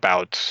around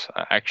about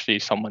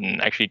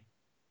someone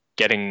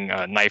getting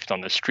knifed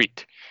on the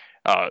street.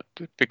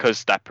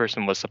 Because that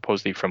person was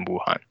supposedly from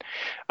Wuhan.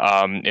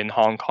 In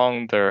Hong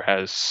Kong, there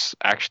has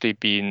actually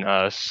been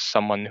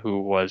someone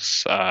who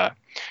was a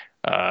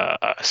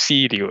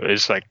CEO.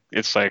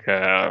 It's like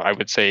I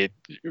would say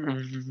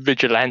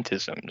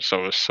vigilantism.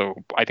 So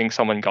I think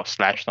someone got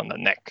slashed on the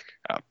neck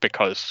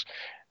because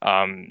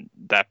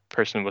that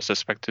person was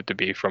suspected to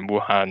be from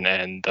Wuhan,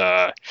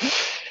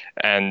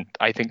 and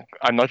I think,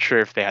 I'm not sure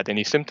if they had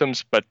any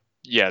symptoms, but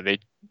yeah,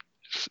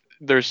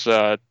 there's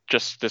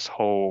just this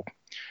whole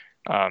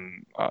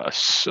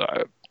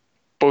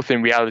both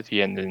in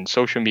reality and in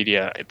social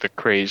media, the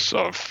craze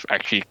of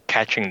actually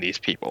catching these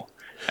people.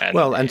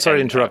 And sorry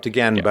to interrupt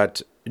again,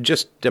 but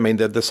just,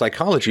 the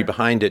psychology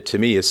behind it to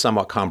me is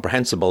somewhat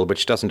comprehensible,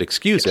 which doesn't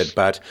excuse it.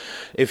 But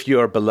if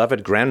your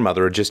beloved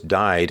grandmother just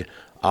died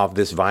of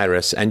this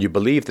virus and you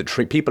believe that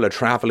people are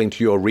traveling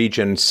to your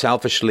region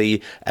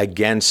selfishly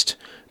against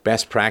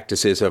best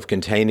practices of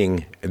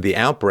containing the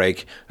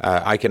outbreak,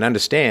 I can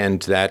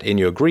understand that in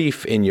your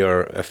grief, in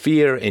your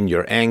fear, in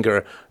your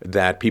anger,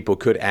 that people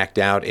could act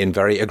out in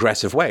very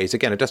aggressive ways.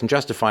 Again, it doesn't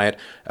justify it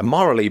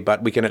morally,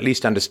 but we can at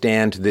least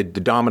understand the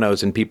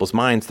dominoes in people's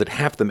minds that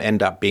have them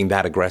end up being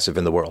that aggressive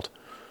in the world.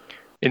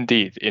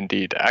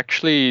 Indeed.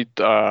 Actually,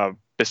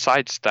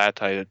 besides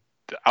that,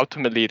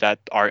 ultimately that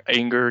our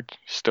anger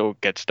still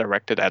gets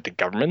directed at the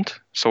government.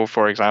 So,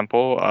 for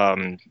example,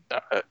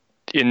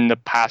 in the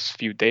past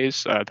few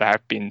days, there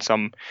have been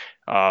some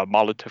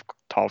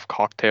Molotov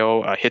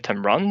cocktail hit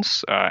and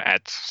runs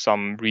at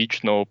some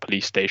regional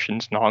police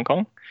stations in Hong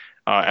Kong.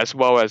 as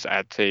well as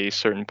at a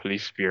certain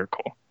police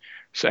vehicle.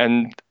 So,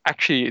 and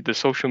actually, the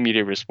social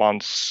media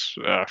response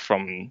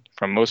from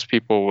most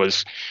people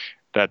was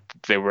that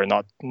they were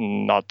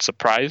not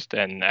surprised,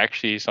 and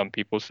actually, some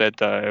people said,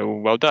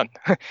 "Well done."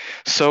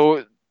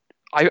 So,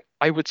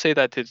 I would say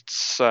that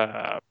it's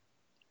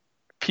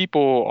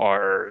people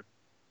are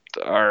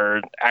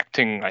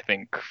acting. I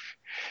think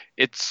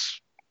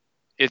it's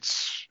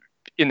it's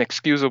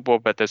inexcusable,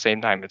 but at the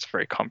same time, it's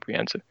very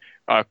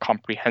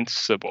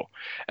comprehensible.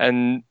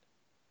 And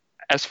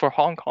as for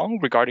Hong Kong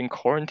regarding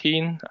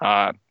quarantine,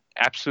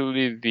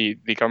 absolutely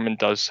the government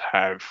does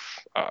have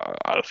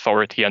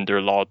authority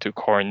under law to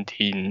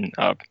quarantine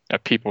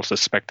people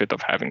suspected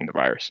of having the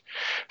virus.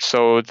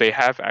 So they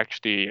have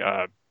actually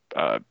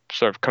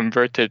sort of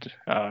converted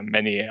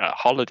many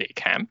holiday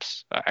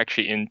camps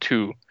actually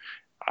into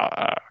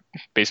uh,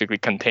 basically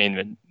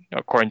containment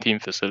quarantine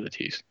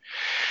facilities.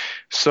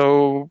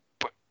 So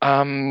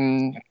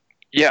um,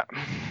 yeah,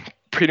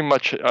 pretty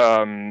much.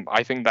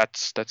 I think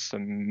that's the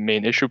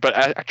main issue. But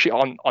actually,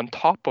 on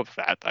top of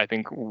that, I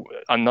think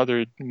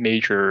another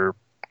major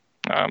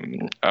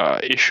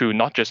issue,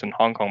 not just in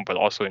Hong Kong but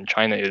also in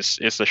China, is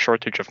the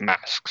shortage of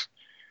masks.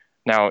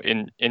 Now,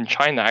 in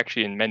China,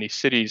 actually, in many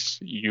cities,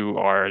 you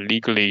are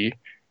legally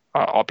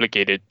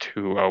obligated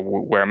to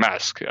wear a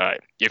mask.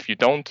 If you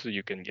don't,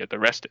 you can get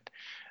arrested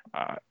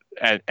uh,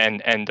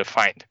 and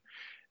fined.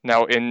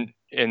 Now, in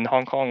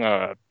Hong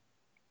Kong,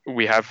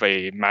 we have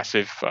a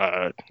massive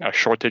a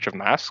shortage of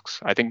masks.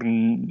 I think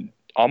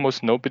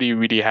almost nobody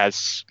really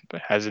has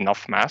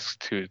enough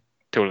masks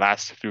to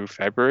last through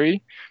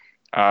February.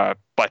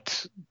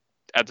 But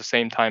at the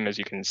same time, as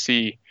you can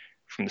see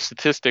from the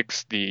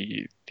statistics,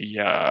 the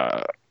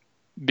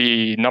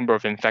number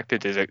of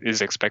infected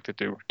is expected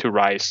to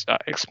rise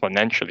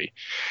exponentially.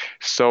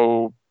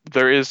 So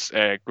there is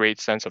a great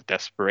sense of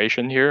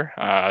desperation here.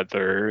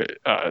 There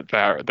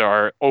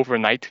are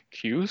overnight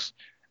queues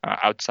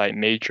outside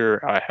major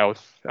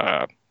health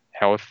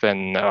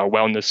and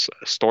wellness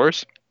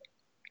stores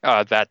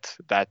that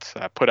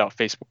put out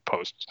Facebook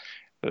posts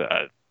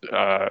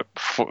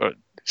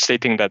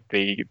stating that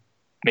they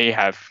may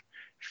have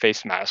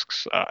face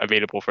masks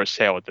available for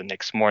sale the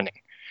next morning.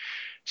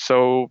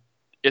 So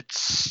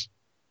it's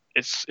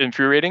it's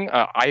infuriating.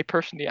 I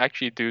personally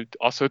actually do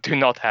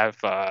not have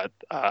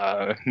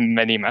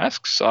many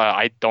masks.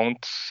 I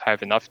don't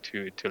have enough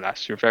to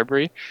last through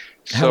February.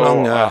 So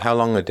How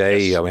long a day?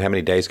 yes, I mean, how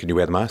many days can you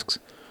wear the masks?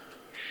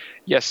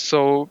 yes.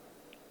 So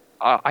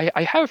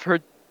I have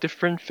heard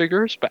different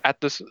figures, but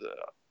at this,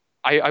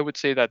 I would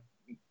say that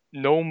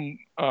no,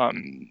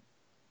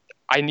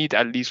 I need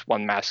at least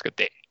one mask a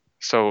day.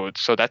 So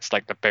that's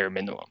like the bare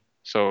minimum.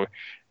 So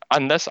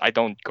unless I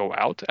don't go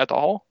out at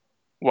all,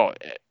 well,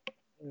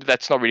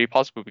 that's not really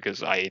possible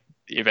because I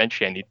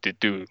need to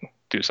do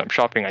some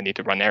shopping. I need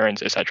to run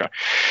errands, etc.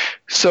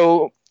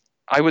 So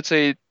I would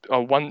say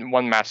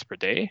one mask per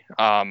day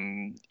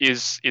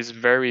is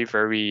very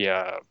very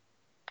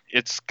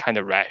it's kind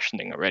of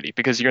rationing already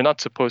because you're not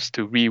supposed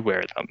to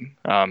rewear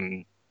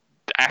them.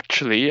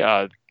 Actually,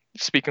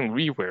 speaking of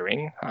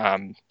re-wearing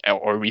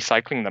or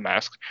recycling the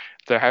masks,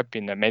 there have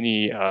been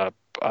many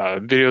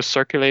videos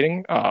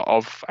circulating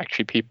of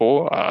actually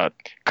people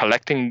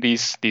collecting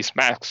these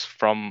masks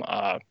from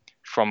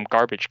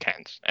garbage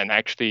cans and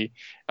actually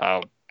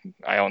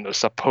I don't know,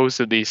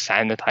 supposedly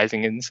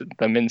sanitizing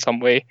them in some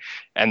way,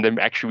 and then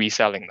actually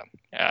reselling them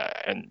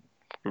and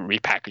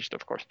repackaged,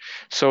 of course.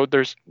 So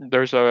there's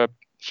a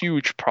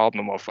huge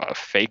problem of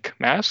fake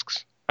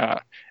masks,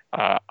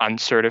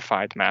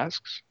 uncertified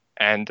masks,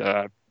 and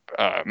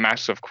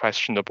masks of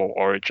questionable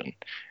origin.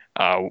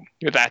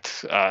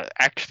 That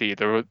actually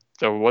there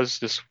was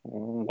this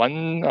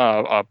one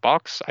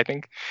box I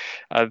think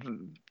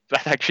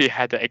that actually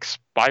had the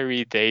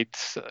expiry date.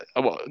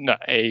 Well, no,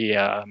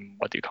 a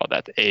what do you call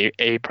that?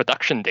 A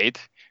production date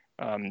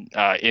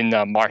in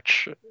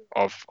March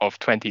of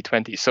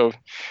 2020. So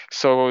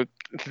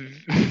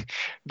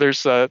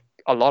there's a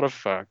lot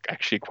of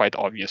actually quite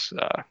obvious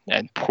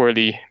and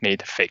poorly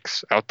made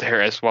fakes out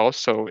there as well.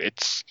 So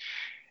it's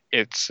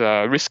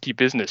risky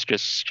business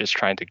just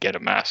trying to get a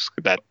mask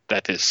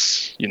that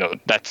is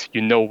that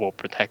will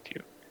protect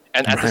you.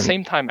 And at the Right.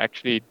 same time,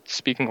 actually,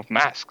 speaking of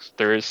masks,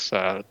 there is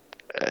at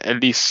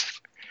least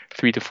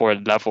 3 to 4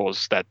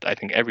 levels that I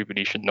think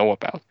everybody should know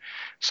about.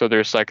 So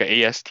there's like a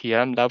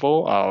ASTM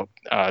level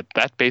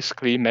that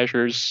basically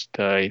measures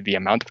the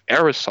amount of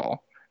aerosol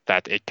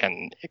that it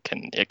can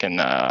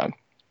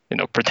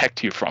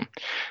protect you from.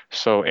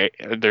 So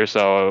there's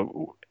a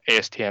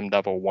ASTM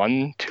level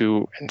 1,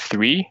 2, and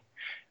 3.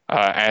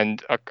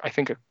 And I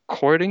think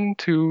according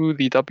to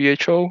the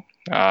WHO,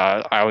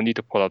 I'll need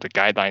to pull out the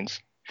guidelines.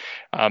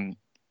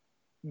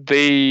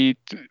 They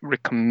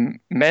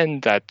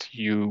recommend that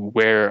you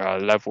wear a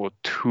level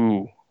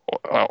 2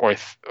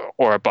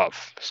 or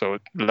above. So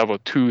level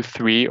 2,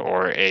 3,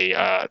 or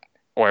a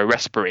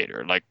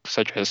respirator, like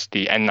such as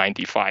the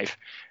N95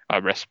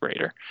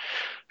 respirator.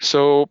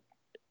 So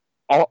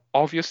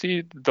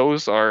obviously,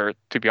 those are,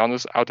 to be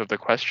honest, out of the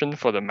question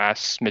for the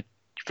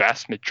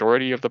vast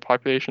majority of the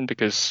population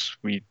because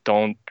we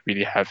don't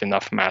really have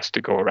enough masks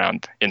to go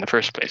around in the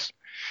first place.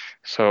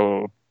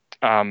 So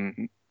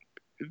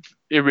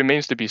it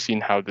remains to be seen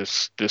how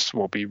this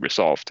will be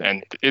resolved,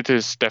 and it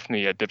is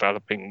definitely a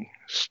developing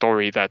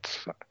story that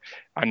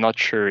I'm not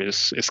sure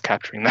is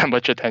capturing that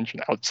much attention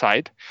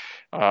outside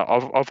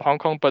of Hong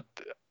Kong. But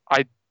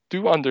I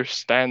do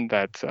understand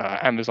that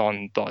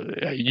Amazon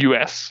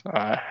US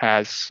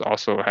has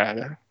also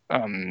had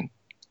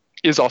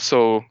is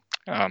also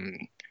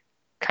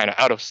kind of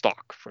out of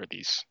stock for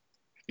these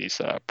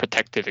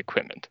protective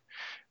equipment,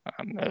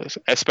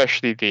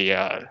 especially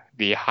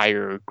the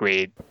higher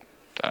grade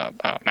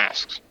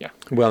masks. Yeah.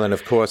 Well, and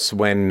of course,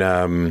 when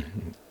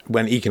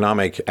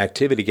economic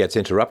activity gets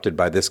interrupted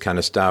by this kind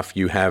of stuff,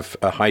 you have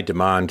a high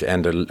demand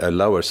and a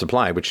lower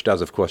supply, which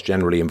does, of course,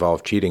 generally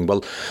involve cheating.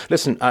 Well,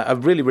 listen, I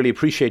really, really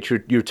appreciate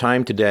your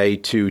time today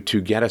to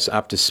get us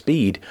up to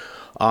speed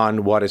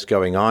on what is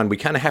going on. We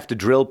kind of have to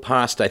drill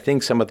past, I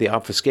think, some of the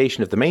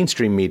obfuscation of the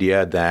mainstream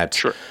media that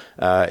Sure.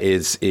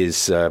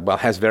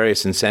 Has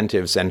various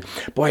incentives. And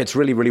boy, it's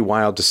really, really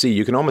wild to see.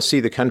 You can almost see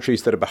the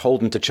countries that are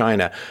beholden to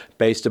China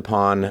based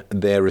upon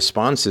their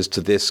responses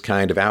to this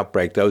kind of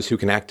outbreak, those who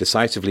can act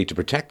decisively to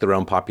protect their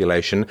own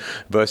population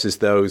versus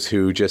those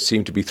who just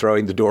seem to be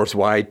throwing the doors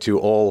wide to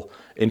all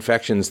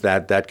infections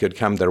that could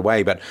come their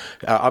way. But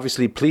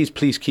obviously,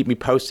 please keep me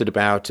posted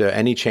about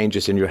any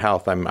changes in your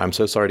health. I'm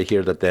so sorry to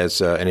hear that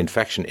there's an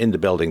infection in the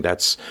building.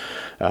 That's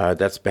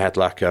bad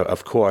luck,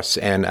 of course.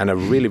 And I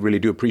really, really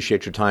do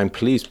appreciate your time.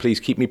 Please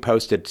keep me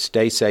posted.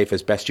 Stay safe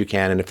as best you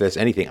can. And if there's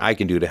anything I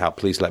can do to help,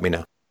 please let me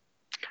know.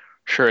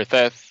 Sure.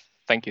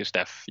 Thank you,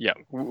 Steph. Yeah,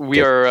 we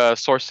are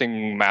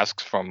sourcing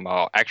masks from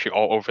actually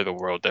all over the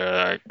world.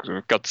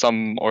 We've got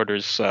some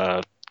orders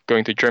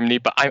going to Germany,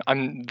 but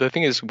I'm the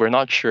thing is we're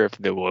not sure if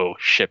they will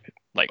ship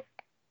like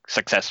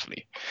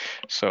successfully.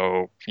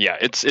 So yeah,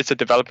 it's a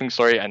developing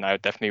story, and I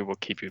definitely will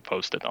keep you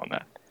posted on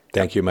that.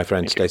 Thank you, my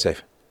friend. Stay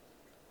safe.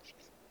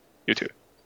 You too.